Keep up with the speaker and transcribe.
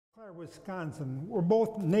Wisconsin. We're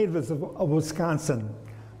both natives of Wisconsin.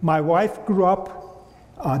 My wife grew up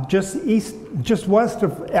just west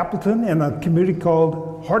of Appleton in a community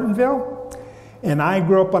called Hortonville, and I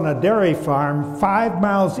grew up on a dairy farm 5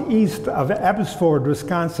 miles east of Abbotsford,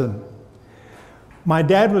 Wisconsin. My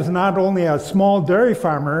dad was not only a small dairy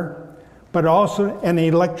farmer, but also an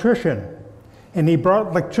electrician, and he brought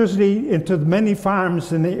electricity into many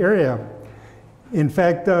farms in the area. In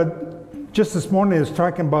fact, just this morning I was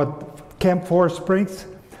talking about Camp Forest Springs.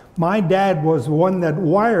 My dad was the one that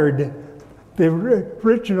wired the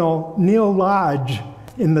original Neil Lodge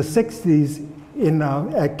in the 60s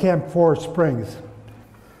at Camp Forest Springs.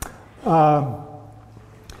 I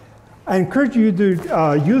encourage you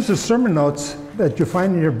to use the sermon notes that you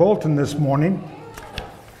find in your bulletin this morning.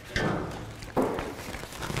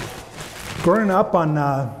 Growing up on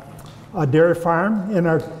a dairy farm, in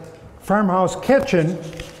our farmhouse kitchen,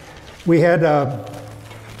 we had a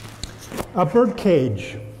bird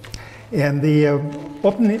cage, and the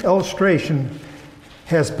opening illustration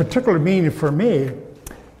has particular meaning for me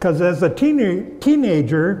because as a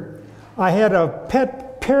teenager I had a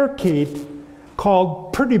pet parakeet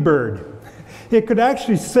called Pretty Bird. It could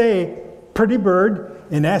actually say "Pretty Bird"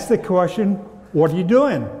 and ask the question, "What are you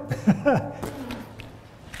doing?"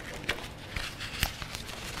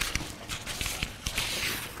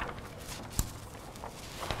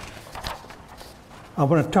 I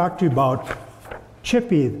want to talk to you about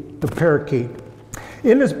Chippy the parakeet.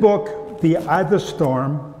 In his book, The Eye of the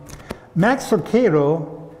Storm, Max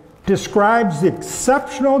Lucado describes the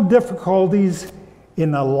exceptional difficulties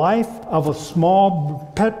in the life of a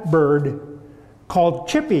small pet bird called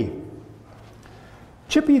Chippy.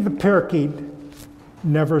 Chippy the parakeet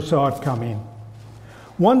never saw it coming.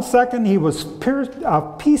 One second he was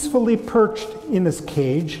peacefully perched in his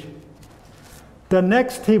cage. The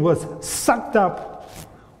next he was sucked up,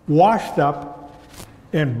 washed up,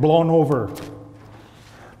 and blown over.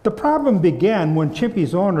 The problem began when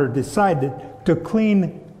Chippy's owner decided to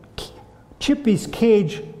clean Chippy's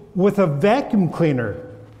cage with a vacuum cleaner.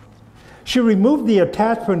 She removed the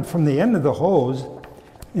attachment from the end of the hose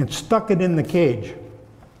and stuck it in the cage.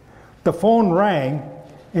 The phone rang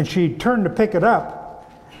and she turned to pick it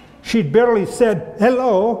up. She'd barely said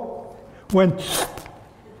hello when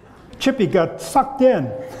Chippy got sucked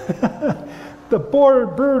in. The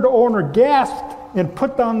bird owner gasped and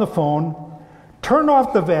put down the phone, turned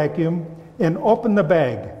off the vacuum, and opened the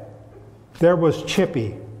bag. There was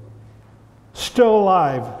Chippy, still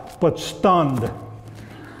alive, but stunned.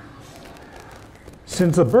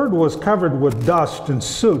 Since the bird was covered with dust and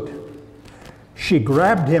soot, she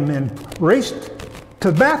grabbed him and raced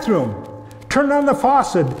to the bathroom, turned on the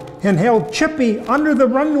faucet, and held Chippy under the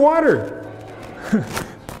running water.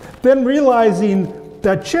 Then realizing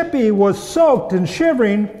that Chippy was soaked and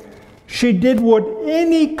shivering, she did what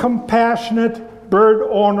any compassionate bird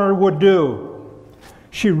owner would do.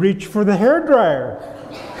 She reached for the hairdryer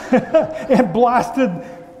and blasted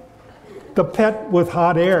the pet with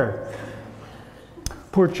hot air.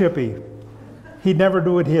 Poor Chippy. He never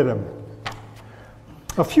knew it hit him.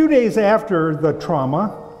 A few days after the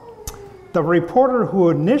trauma, the reporter who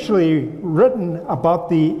initially written about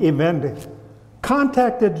the event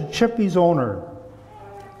contacted Chippy's owner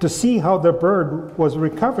to see how the bird was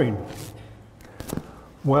recovering.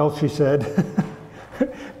 Well, she said,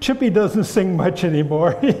 Chippy doesn't sing much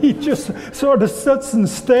anymore. He just sort of sits and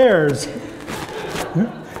stares.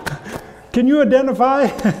 Can you identify?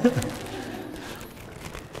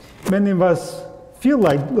 Many of us feel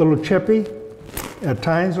like little Chippy, at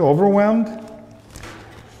times overwhelmed,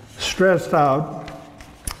 stressed out,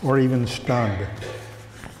 or even stunned.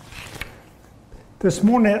 This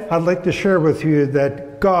morning, I'd like to share with you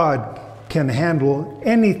that God can handle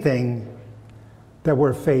anything that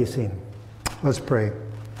we're facing. Let's pray.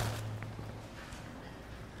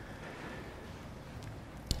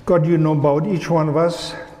 God, you know about each one of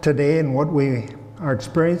us today and what we are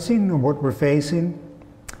experiencing and what we're facing,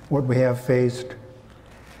 what we have faced.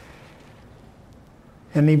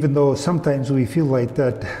 And even though sometimes we feel like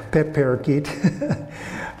that pet parakeet,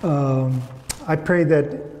 I pray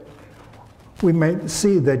that we might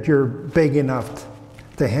see that you're big enough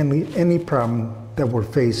to handle any problem that we're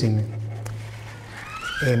facing.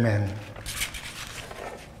 Amen.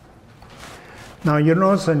 Now you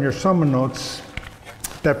notice in your sermon notes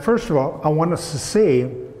that first of all, I want us to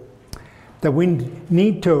say that we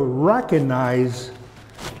need to recognize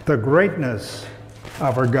the greatness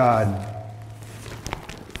of our God.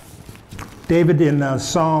 David in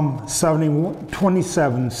Psalm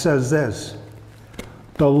 27 says this,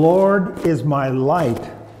 "The Lord is my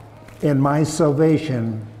light and my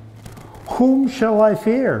salvation. Whom shall I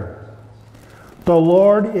fear? The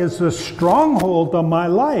Lord is the stronghold of my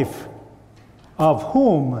life. Of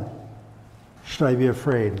whom should I be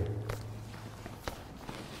afraid?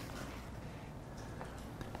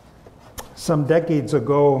 Some decades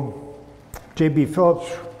ago, J.B.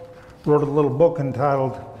 Phillips wrote a little book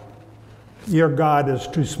entitled, Your God is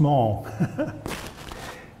Too Small.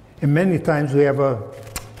 And many times we have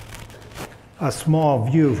a small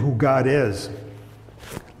view of who God is.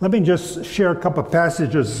 Let me just share a couple of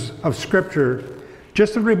passages of Scripture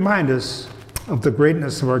just to remind us of the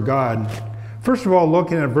greatness of our God. First of all,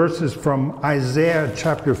 looking at verses from Isaiah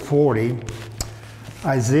chapter 40.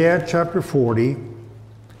 Isaiah chapter 40,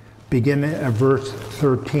 beginning at verse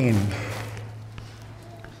 13.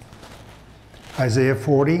 Isaiah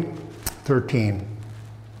 40, 13.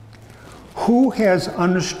 Who has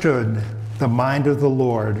understood the mind of the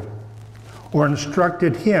Lord, or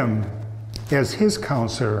instructed him as his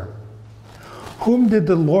counselor? Whom did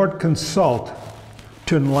the Lord consult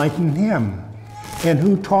to enlighten him? And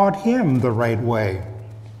who taught him the right way?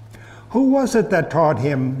 Who was it that taught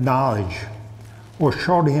him knowledge, or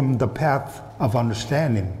showed him the path of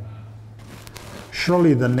understanding?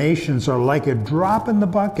 Surely the nations are like a drop in the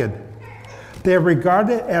bucket. They are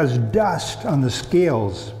regarded as dust on the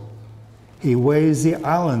scales. He weighs the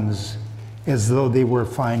islands as though they were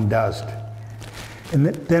fine dust. And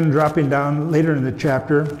then dropping down later in the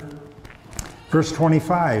chapter, verse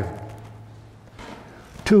 25.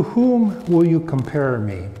 To whom will you compare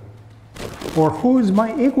me? Or who is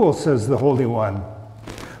my equal, says the Holy One?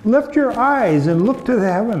 Lift your eyes and look to the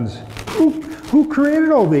heavens. Who created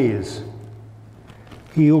all these?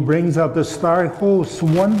 He who brings out the starry hosts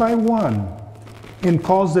one by one and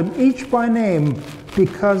calls them each by name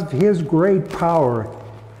because of his great power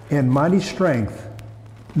and mighty strength.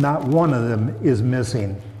 Not one of them is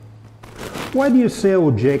missing. Why do you say,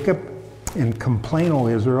 O Jacob, and complain, O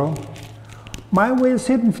Israel? My way is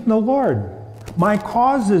hidden from the Lord. My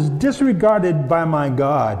cause is disregarded by my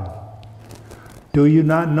God. Do you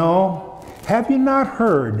not know? Have you not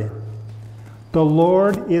heard? The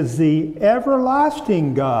Lord is the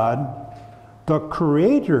everlasting God, the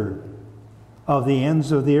creator of the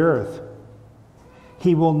ends of the earth.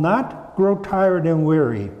 He will not grow tired and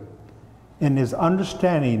weary, and his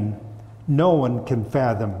understanding no one can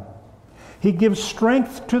fathom. He gives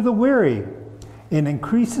strength to the weary and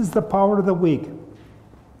increases the power of the weak.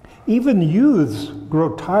 Even youths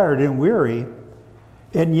grow tired and weary,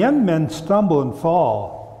 and young men stumble and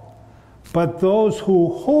fall. But those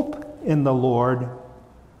who hope in the Lord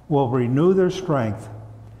will renew their strength.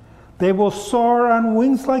 They will soar on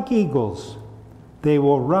wings like eagles. They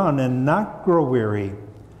will run and not grow weary.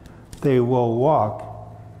 They will walk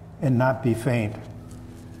and not be faint.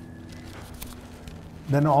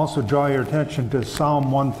 Then also draw your attention to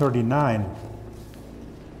Psalm 139.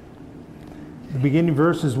 The beginning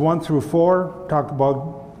verses 1 through 4 talk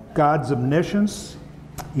about God's omniscience.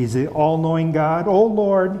 He's the all-knowing God. O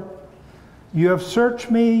Lord, you have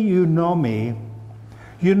searched me, you know me.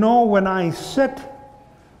 You know when I sit,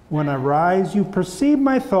 when I rise, you perceive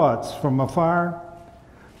my thoughts from afar.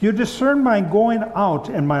 You discern my going out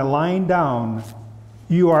and my lying down.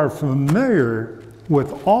 You are familiar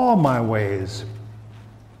with all my ways.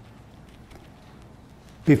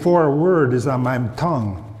 Before a word is on my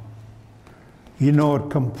tongue, you know it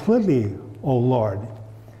completely, O Lord.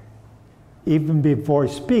 Even before I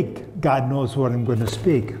speak, God knows what I'm going to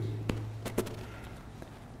speak.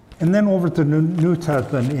 And then over to the New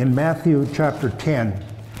Testament in Matthew chapter 10,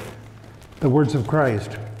 the words of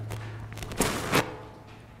Christ.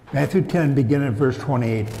 Matthew 10, beginning at verse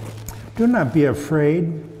 28. Do not be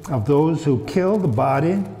afraid of those who kill the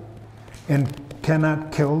body and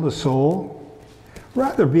cannot kill the soul.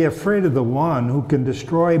 Rather be afraid of the one who can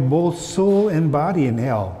destroy both soul and body in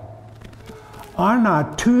hell. Are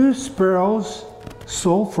not 2 sparrows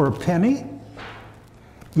sold for a penny?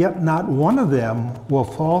 Yet not one of them will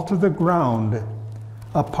fall to the ground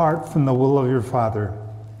apart from the will of your Father.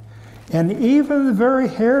 And even the very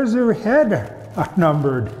hairs of your head are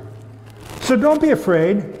numbered. So don't be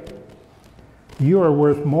afraid. You are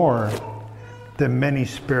worth more than many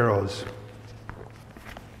sparrows.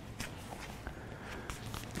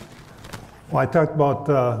 Well, I talked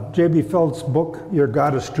about J.B. Phillips' book, Your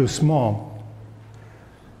God is Too Small.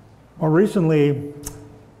 More recently,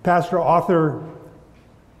 pastor-author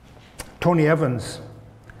Tony Evans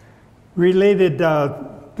related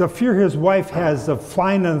the fear his wife has of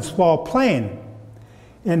flying in a small plane.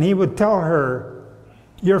 And he would tell her,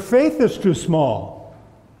 your faith is too small.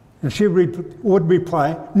 And she would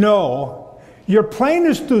reply, no, your plane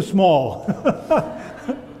is too small.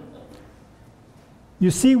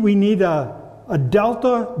 You see, we need a a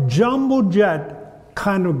Delta jumbo jet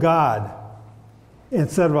kind of God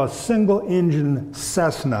instead of a single engine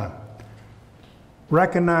Cessna.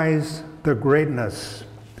 Recognize the greatness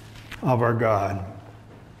of our God.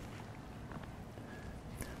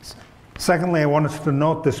 Secondly, I want us to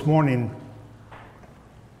note this morning,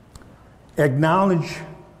 acknowledge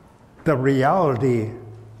the reality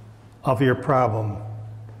of your problem.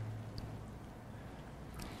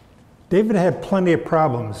 David had plenty of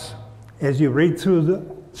problems. As you read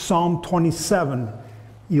through Psalm 27,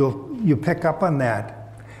 you pick up on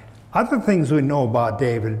that. Other things we know about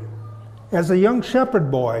David, as a young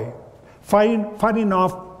shepherd boy, fighting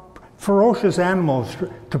off ferocious animals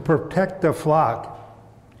to protect the flock.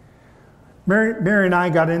 Mary and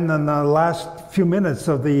I got in on the last few minutes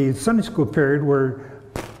of the Sunday school period where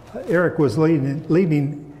Eric was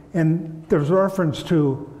leading, and there's reference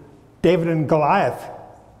to David and Goliath.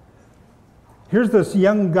 Here's this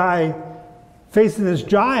young guy facing this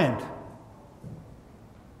giant.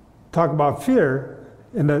 Talk about fear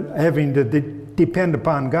and having to depend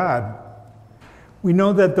upon God. We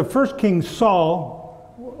know that the first king,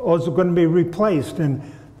 Saul, was going to be replaced, and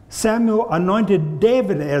Samuel anointed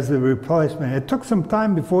David as the replacement. It took some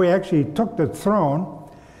time before he actually took the throne,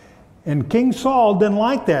 and King Saul didn't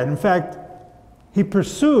like that. In fact, he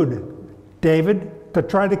pursued David to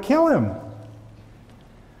try to kill him.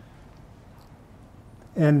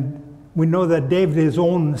 And we know that David, his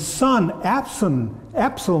own son,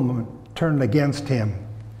 Absalom, turned against him.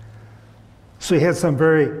 So he had some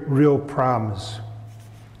very real problems.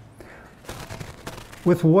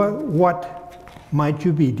 With what might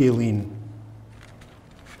you be dealing?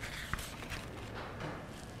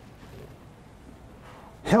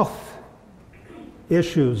 Health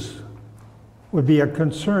issues would be a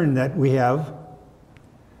concern that we have.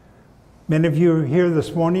 Many of you here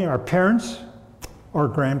this morning are parents or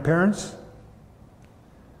grandparents.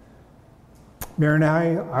 Mary and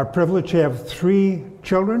I are privileged to have 3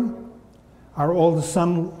 children. Our oldest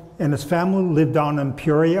son and his family live down in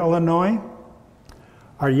Peoria, Illinois.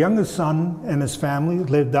 Our youngest son and his family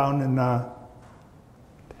live down in, our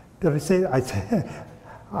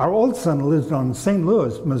oldest son lives down in St.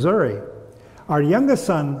 Louis, Missouri. Our youngest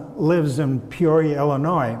son lives in Peoria,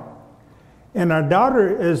 Illinois. And our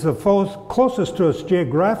daughter is the closest to us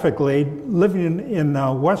geographically, living in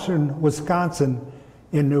western Wisconsin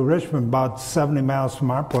in New Richmond, about 70 miles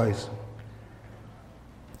from our place.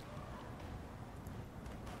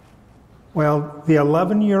 Well, the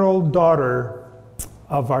 11-year-old daughter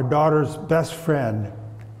of our daughter's best friend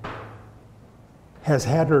has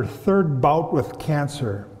had her 3rd bout with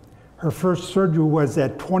cancer. Her first surgery was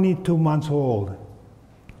at 22 months old.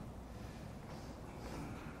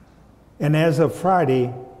 And as of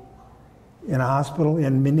Friday, in a hospital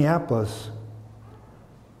in Minneapolis,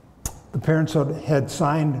 the parents had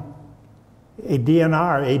signed a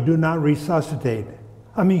DNR, a do not resuscitate.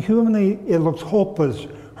 I mean, humanly, it looks hopeless.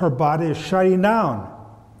 Her body is shutting down.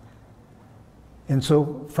 And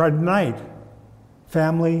so Friday night,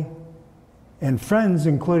 family and friends,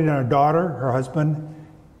 including our daughter, her husband,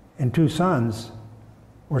 and 2 sons,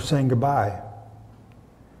 were saying goodbye.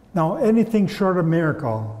 Now, anything short of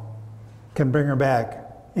miracle can bring her back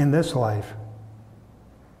in this life.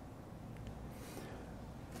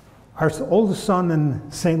 Our oldest son in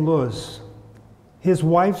St. Louis, his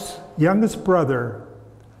wife's youngest brother,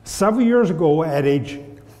 several years ago at age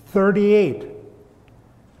 38,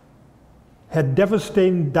 had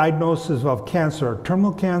devastating diagnosis of cancer,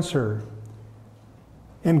 terminal cancer,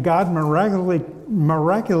 and God miraculously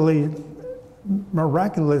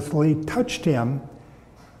touched him,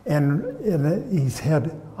 and he's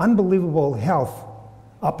had unbelievable health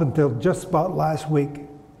up until just about last week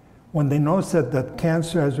when they noticed that the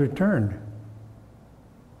cancer has returned.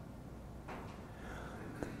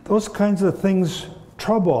 Those kinds of things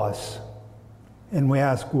trouble us, and we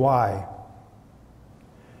ask why.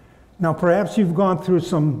 Now, perhaps you've gone through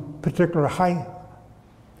some particular high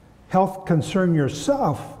health concern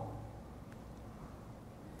yourself.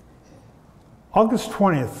 August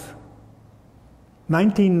 20th,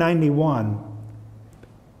 1991,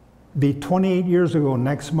 be 28 years ago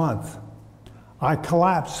next month, I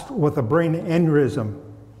collapsed with a brain aneurysm.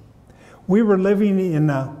 We were living in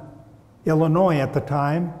Illinois at the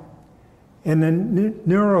time, and a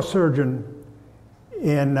neurosurgeon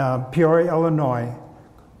in Peoria, Illinois,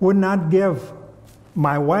 would not give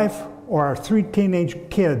my wife or our 3 teenage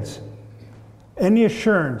kids any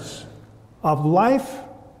assurance of life,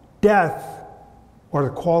 death, or the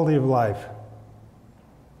quality of life.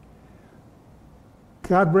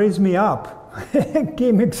 God raised me up and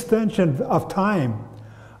gave me extension of time.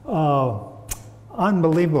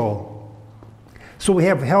 Unbelievable. So we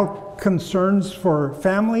have health concerns for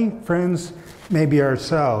family, friends, maybe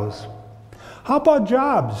ourselves. How about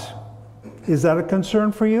jobs? Is that a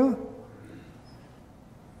concern for you?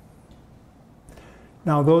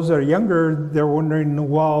 Now, those that are younger, they're wondering,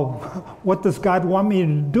 well, what does God want me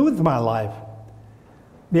to do with my life?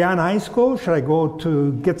 Beyond high school, should I go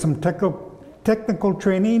to get some technical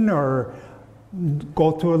training or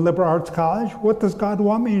go to a liberal arts college? What does God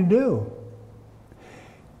want me to do?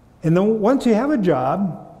 And then once you have a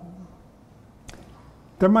job,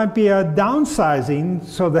 there might be a downsizing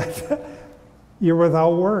so that you're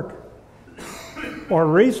without work. Or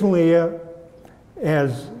recently,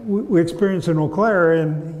 as we experienced in Eau Claire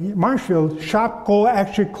and Marshfield, shop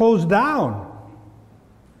actually closed down.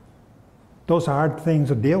 Those are hard things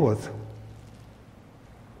to deal with.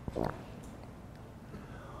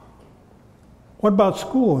 What about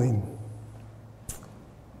schooling?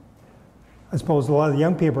 I suppose a lot of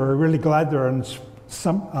young people are really glad they're on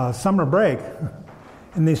summer break.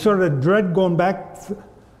 And they sort of dread going back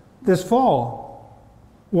this fall.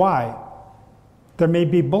 Why? There may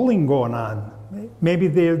be bullying going on. Maybe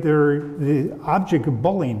they're the object of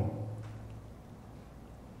bullying.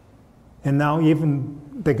 And now even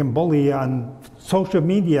they can bully on social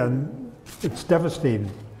media, and it's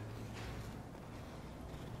devastating.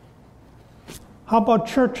 How about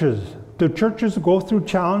churches? Do churches go through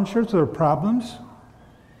challenges or problems?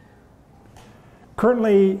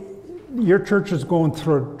 Currently, your church is going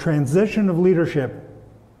through a transition of leadership,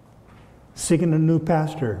 seeking a new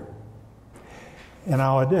pastor. And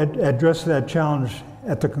I'll address that challenge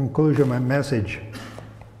at the conclusion of my message.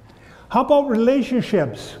 How about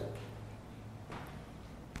relationships?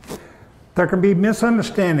 There can be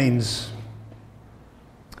misunderstandings.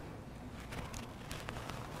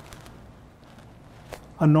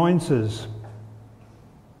 Annoyances.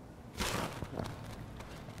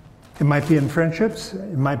 It might be in friendships,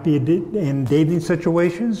 it might be in dating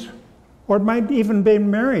situations, or it might even be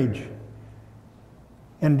in marriage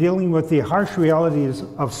and dealing with the harsh realities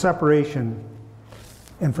of separation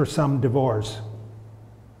and for some divorce.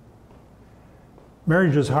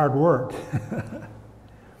 Marriage is hard work.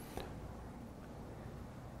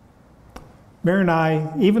 Mary and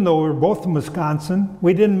I, even though we were both from Wisconsin,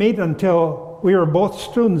 we didn't meet until we were both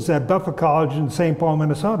students at Bethel College in St. Paul,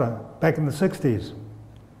 Minnesota, back in the 60s.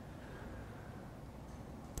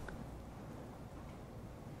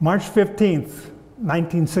 March 15th,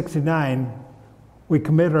 1969, we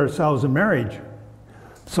committed ourselves in marriage.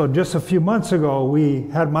 So just a few months ago, we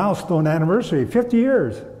had a milestone anniversary, 50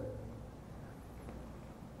 years.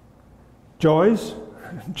 Joys,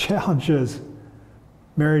 challenges,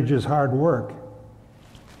 marriage is hard work.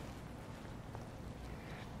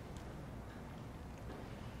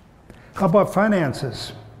 How about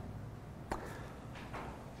finances?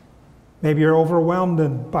 Maybe you're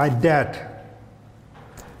overwhelmed by debt.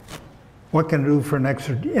 What can I do for an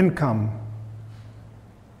extra income?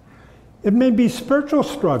 It may be spiritual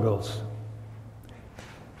struggles.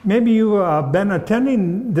 Maybe you've been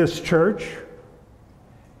attending this church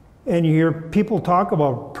and you hear people talk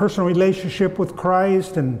about personal relationship with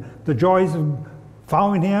Christ and the joys of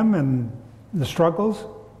following Him and the struggles.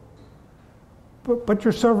 But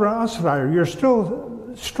you're sort of an outsider. You're still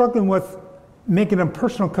struggling with making a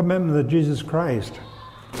personal commitment to Jesus Christ.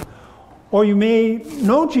 Or you may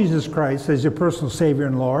know Jesus Christ as your personal Savior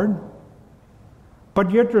and Lord, but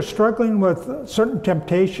yet you're struggling with certain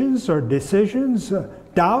temptations or decisions,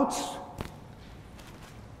 doubts.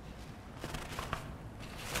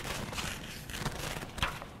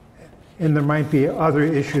 And there might be other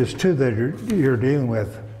issues too that you're dealing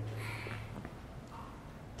with.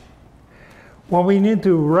 Well, we need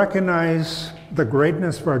to recognize the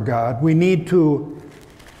greatness of our God. We need to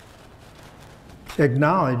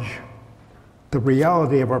acknowledge the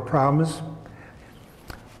reality of our problems.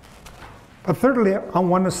 But thirdly, I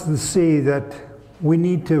want us to see that we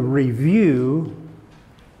need to review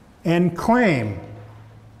and claim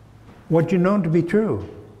what you know to be true.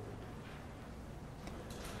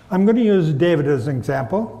 I'm going to use David as an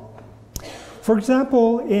example. For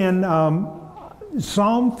example, in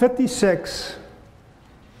Psalm 56,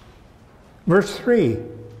 verse 3,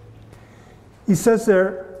 he says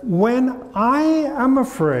there, "When I am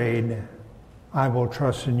afraid, I will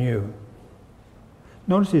trust in you."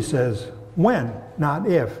 Notice he says, when, not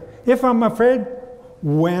if. If I'm afraid,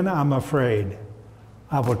 when I'm afraid,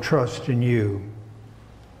 I will trust in you.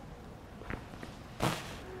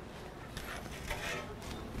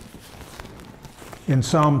 In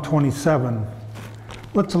Psalm 27,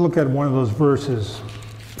 let's look at one of those verses.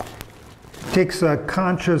 It takes a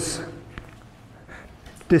conscious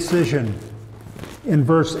decision. In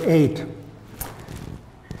verse 8,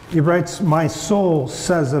 He writes, my soul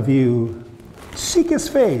says of you, seek his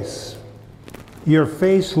face. Your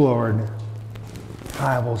face, Lord,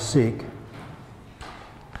 I will seek.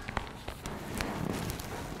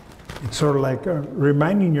 It's sort of like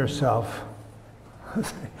reminding yourself,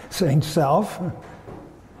 saying, self,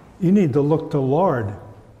 you need to look to the Lord.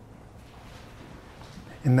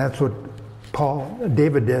 And that's what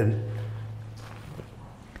David did.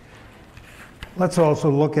 Let's also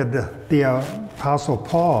look at the Apostle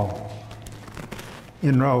Paul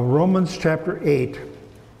in Romans chapter 8.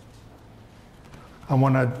 I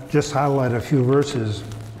want to just highlight a few verses.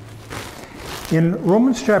 In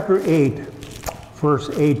Romans chapter 8, verse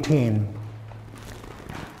 18,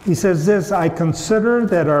 he says this, I consider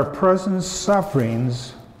that our present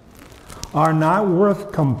sufferings are not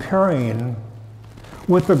worth comparing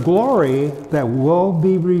with the glory that will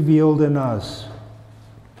be revealed in us.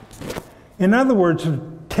 In other words,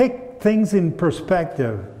 take things in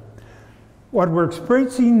perspective. What we're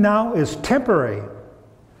experiencing now is temporary.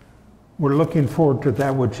 We're looking forward to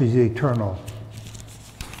that which is eternal.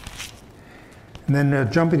 And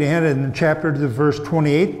then jumping ahead in the chapter to verse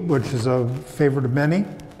 28, which is a favorite of many.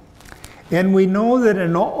 And we know that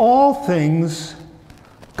in all things,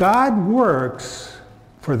 God works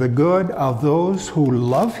for the good of those who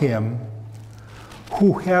love him,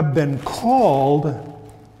 who have been called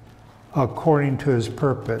according to his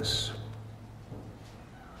purpose.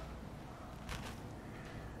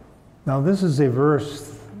 Now, this is a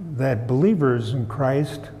verse that believers in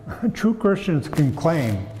Christ, true Christians, can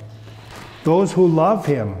claim. Those who love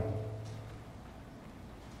him.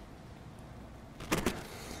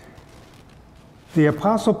 The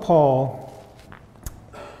Apostle Paul,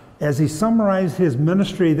 as he summarized his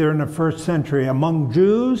ministry there in the first century among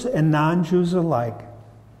Jews and non-Jews alike,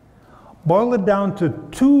 boiled it down to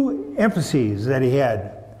two emphases that he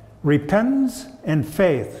had: repentance and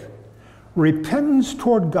faith. Repentance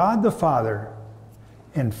toward God the Father,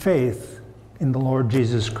 and faith in the Lord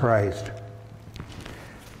Jesus Christ.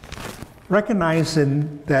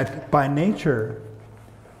 Recognizing that by nature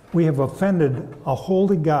we have offended a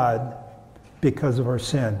holy God because of our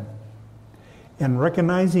sin. And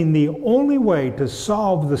recognizing the only way to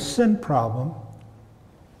solve the sin problem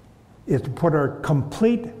is to put our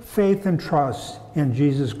complete faith and trust in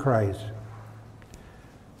Jesus Christ.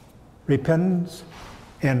 Repentance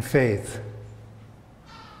and faith.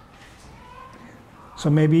 So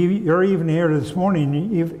maybe you're even here this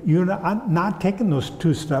morning, you're not taking those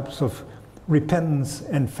two steps of repentance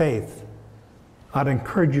and faith. I'd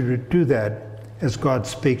encourage you to do that as God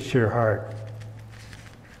speaks to your heart.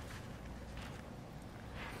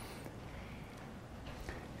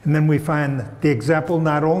 And then we find the example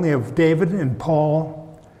not only of David and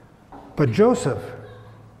Paul, but Joseph.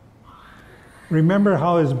 Remember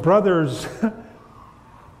how his brothers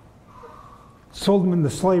sold him into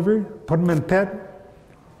slavery, put him in a pit,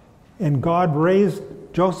 and God raised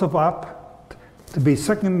Joseph up to be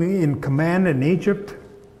second in command in Egypt.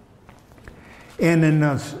 And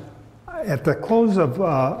at the close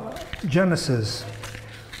of Genesis,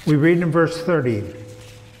 we read in verse 30,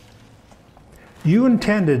 you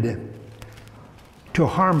intended to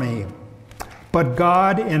harm me, but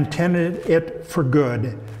God intended it for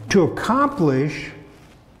good, to accomplish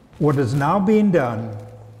what is now being done,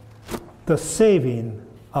 the saving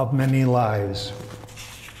of many lives.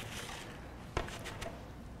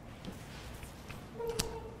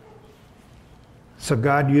 So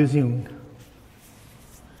God using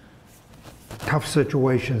tough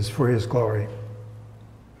situations for his glory.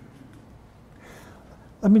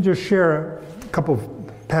 Let me just share a couple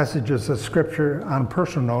of passages of scripture on a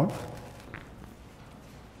personal note.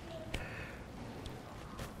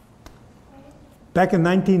 Back in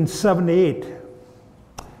 1978,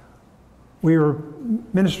 we were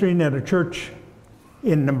ministering at a church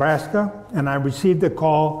in Nebraska, and I received a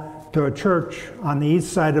call to a church on the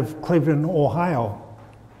east side of Cleveland, Ohio.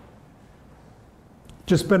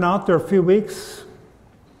 Just been out there a few weeks,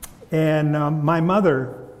 and my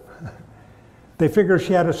mother, they figured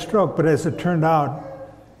she had a stroke, but as it turned out,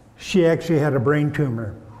 she actually had a brain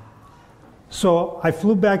tumor. So I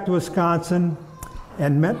flew back to Wisconsin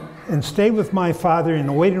and met and stayed with my father in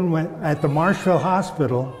the waiting room at the Marshville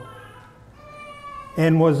Hospital,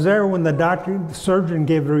 and was there when the surgeon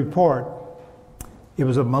gave the report. It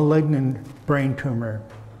was a malignant brain tumor.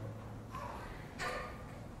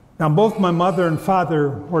 Now, both my mother and father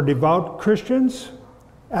were devout Christians,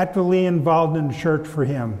 actively involved in the church for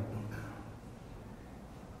him.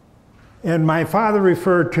 And my father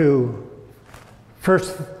referred to 1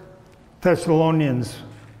 Thessalonians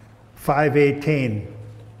 5:18,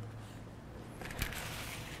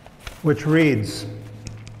 which reads,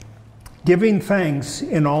 giving thanks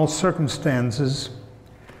in all circumstances,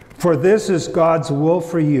 for this is God's will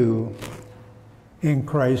for you in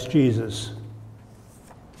Christ Jesus.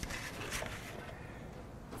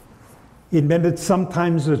 He admitted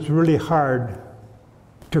sometimes it's really hard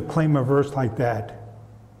to claim a verse like that.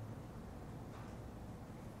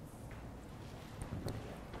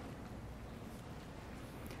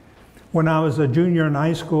 When I was a junior in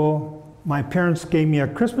high school, my parents gave me a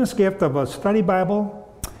Christmas gift of a study Bible,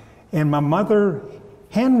 and my mother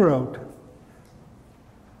handwrote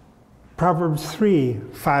Proverbs 3,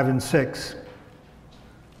 5, and 6.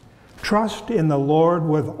 Trust in the Lord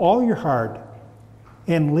with all your heart,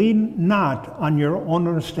 and lean not on your own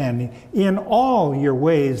understanding. In all your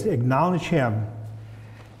ways acknowledge him,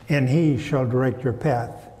 and he shall direct your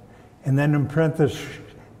path. And then in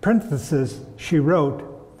parentheses she wrote,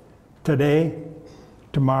 today,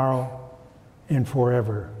 tomorrow, and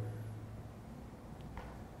forever.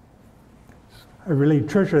 I really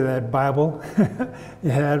treasure that Bible. It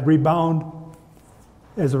had rebound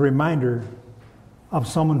as a reminder of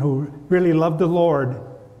someone who really loved the Lord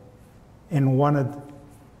and wanted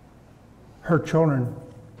her children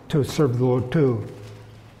to serve the Lord too.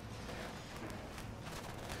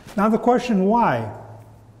 Now the question, why?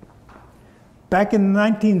 Back in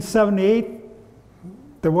 1978,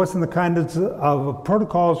 there wasn't the kind of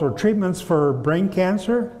protocols or treatments for brain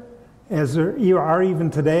cancer as there are even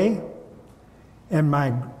today. And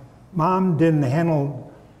my mom didn't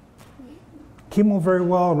handle chemo very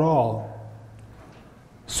well at all.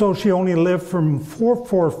 So she only lived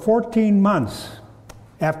for 14 months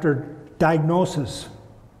after diagnosis.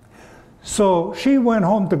 So she went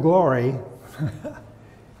home to glory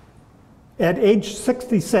at age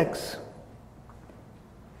 66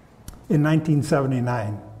 in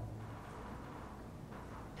 1979.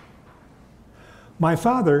 My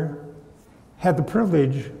father had the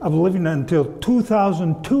privilege of living until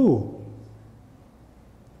 2002,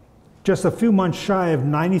 just a few months shy of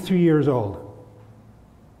 93 years old.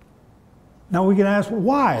 Now we can ask,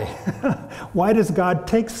 why? Why does God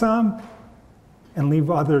take some and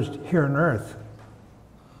leave others here on earth?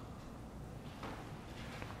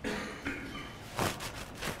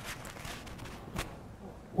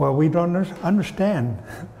 Well, we don't understand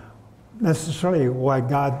necessarily why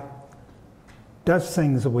God does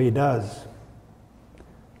things the way he does.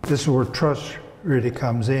 This is where trust really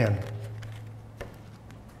comes in.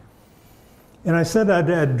 And I said I'd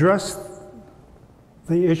address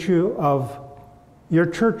the issue of your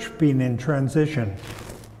church being in transition.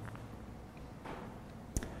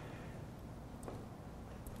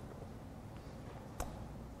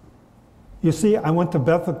 You see, I went to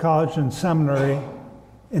Bethel College and Seminary,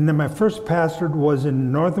 and then my first pastorate was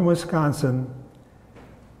in northern Wisconsin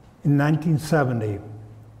in 1970.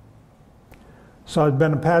 So I've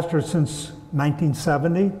been a pastor since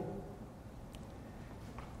 1970.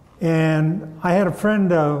 And I had a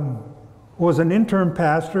friend who was an interim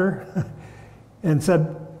pastor and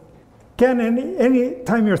said, Ken, any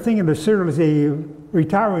time you're thinking of seriously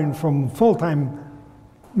retiring from full-time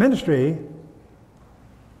ministry,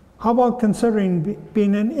 how about considering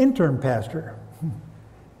being an interim pastor?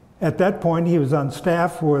 At that point, he was on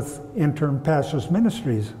staff with Interim Pastors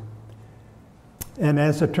Ministries. And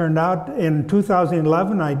as it turned out, in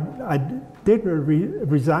 2011, I did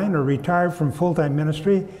resign or retire from full-time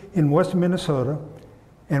ministry in western Minnesota,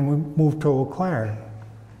 and we moved to Eau Claire.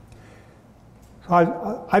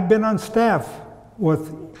 So I've been on staff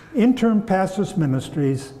with Interim Pastors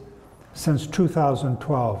Ministries since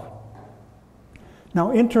 2012.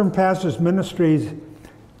 Now, Interim Pastors Ministries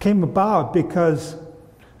came about because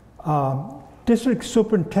district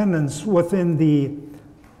superintendents within the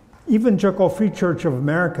Evangelical Free Church of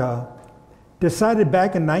America decided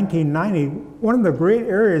back in 1990, one of the great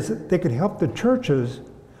areas that they could help the churches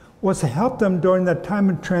was to help them during that time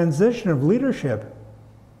of transition of leadership.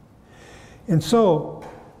 And so,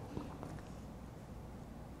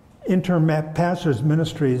 Interim Pastors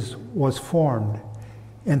Ministries was formed.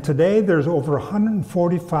 And today there's over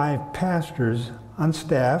 145 pastors on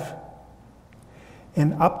staff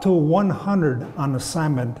and up to 100 on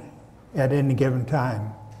assignment at any given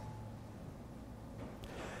time.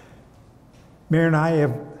 Mary and I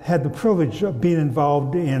have had the privilege of being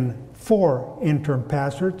involved in 4 interim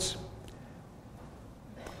pastorates.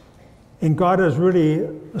 And God has really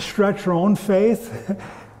stretched our own faith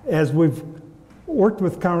as we've worked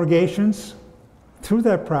with congregations through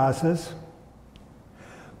that process.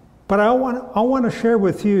 But I want to share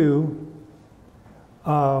with you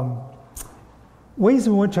ways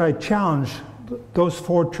in which I challenge those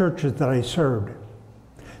 4 churches that I served.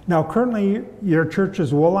 Now, currently, your church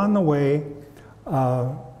is well on the way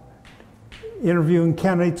interviewing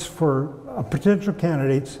candidates for potential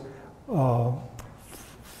candidates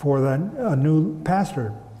for a new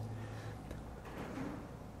pastor.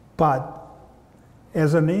 But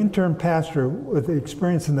as an intern pastor with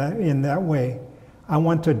experience in that way, I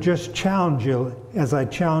want to just challenge you as I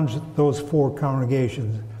challenge those 4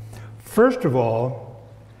 congregations. First of all,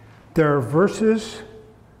 there are verses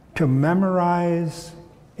to memorize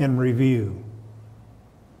and review.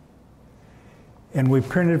 And we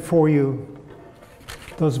printed for you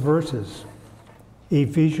those verses.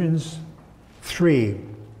 Ephesians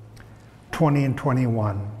 3:20 and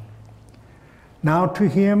 21. Now to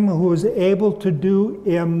him who is able to do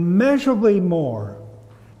immeasurably more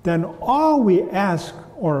than all we ask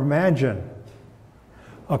or imagine,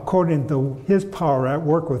 according to his power at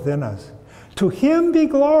work within us. To him be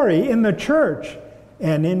glory in the church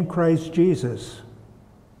and in Christ Jesus,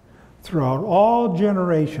 throughout all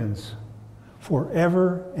generations,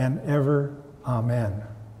 forever and ever. Amen.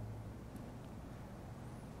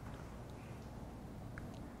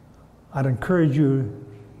 I'd encourage you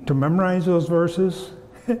to memorize those verses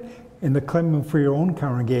and to claim them for your own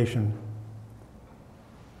congregation.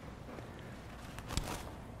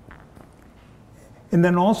 And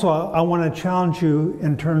then also, I want to challenge you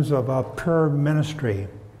in terms of a prayer ministry.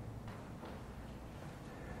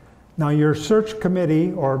 Now, your search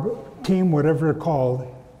committee or team, whatever they're called,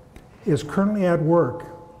 is currently at work.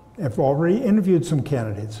 I've already interviewed some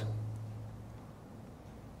candidates.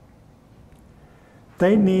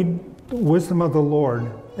 They need the wisdom of the Lord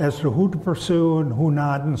as to who to pursue and who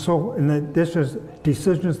not, and this is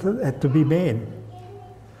decisions that have to be made.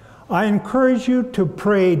 I encourage you to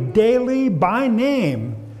pray daily by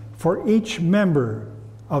name for each member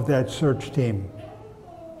of that search team.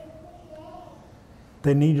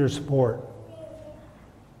 They need your support.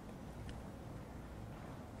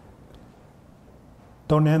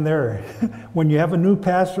 Don't end there. When you have a new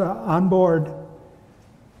pastor on board,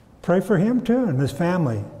 pray for him too and his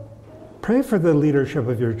family. Pray for the leadership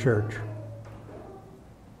of your church.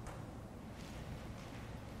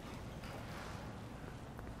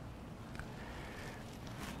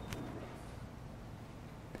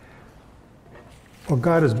 Well,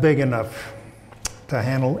 God is big enough to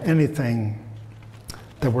handle anything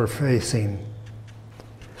that we're facing.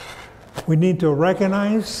 We need to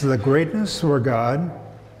recognize the greatness of our God.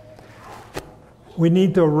 We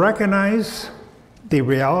need to recognize the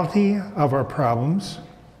reality of our problems.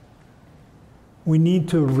 We need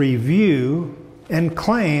to review and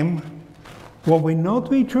claim what we know to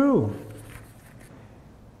be true.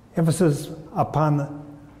 Emphasis upon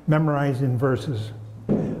memorizing verses.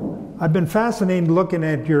 I've been fascinated looking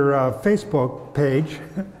at your Facebook page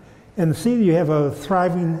and see that you have a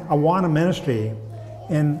thriving Awana ministry,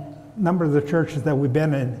 and a number of the churches that we've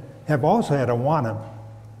been in have also had Awana,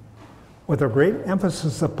 with a great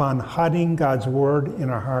emphasis upon hiding God's word in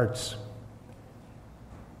our hearts.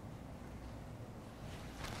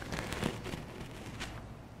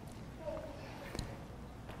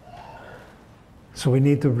 So we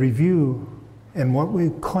need to review and what we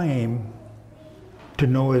claim to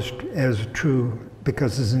know as true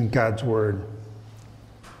because it's in God's word.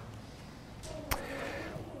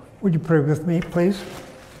 Would you pray with me, please?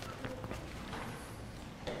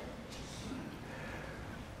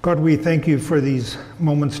 God, we thank you for these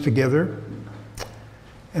moments together,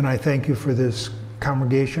 and I thank you for this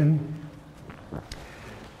congregation,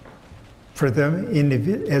 for them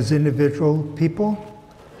as individual people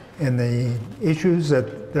and the issues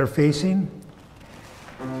that they're facing.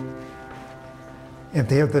 If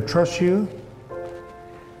they have to trust you.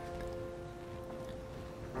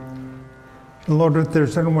 Lord, if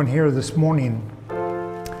there's anyone here this morning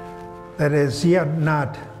that has yet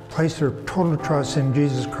not placed their total trust in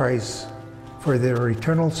Jesus Christ for their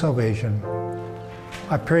eternal salvation,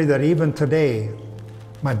 I pray that even today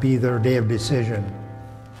might be their day of decision.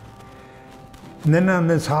 And then on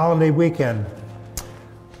this holiday weekend,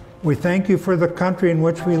 we thank you for the country in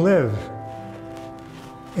which we live,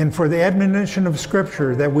 and for the admonition of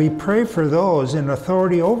Scripture that we pray for those in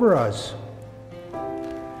authority over us.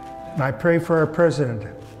 And I pray for our president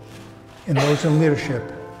and those in leadership.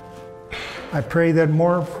 I pray that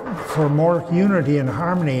for more unity and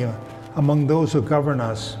harmony among those who govern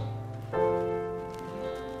us.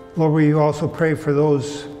 Lord, we also pray for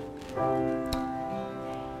those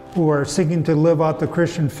who are seeking to live out the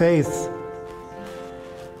Christian faith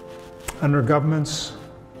under governments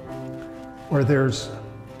where there's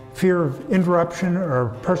fear of interruption or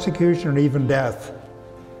persecution or even death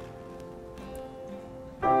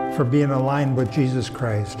for being aligned with Jesus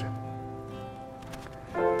Christ.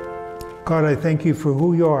 God, I thank you for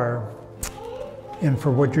who you are and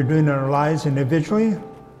for what you're doing in our lives individually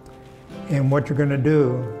and what you're going to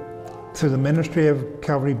do through the ministry of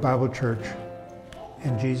Calvary Bible Church.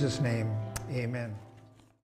 In Jesus' name, amen.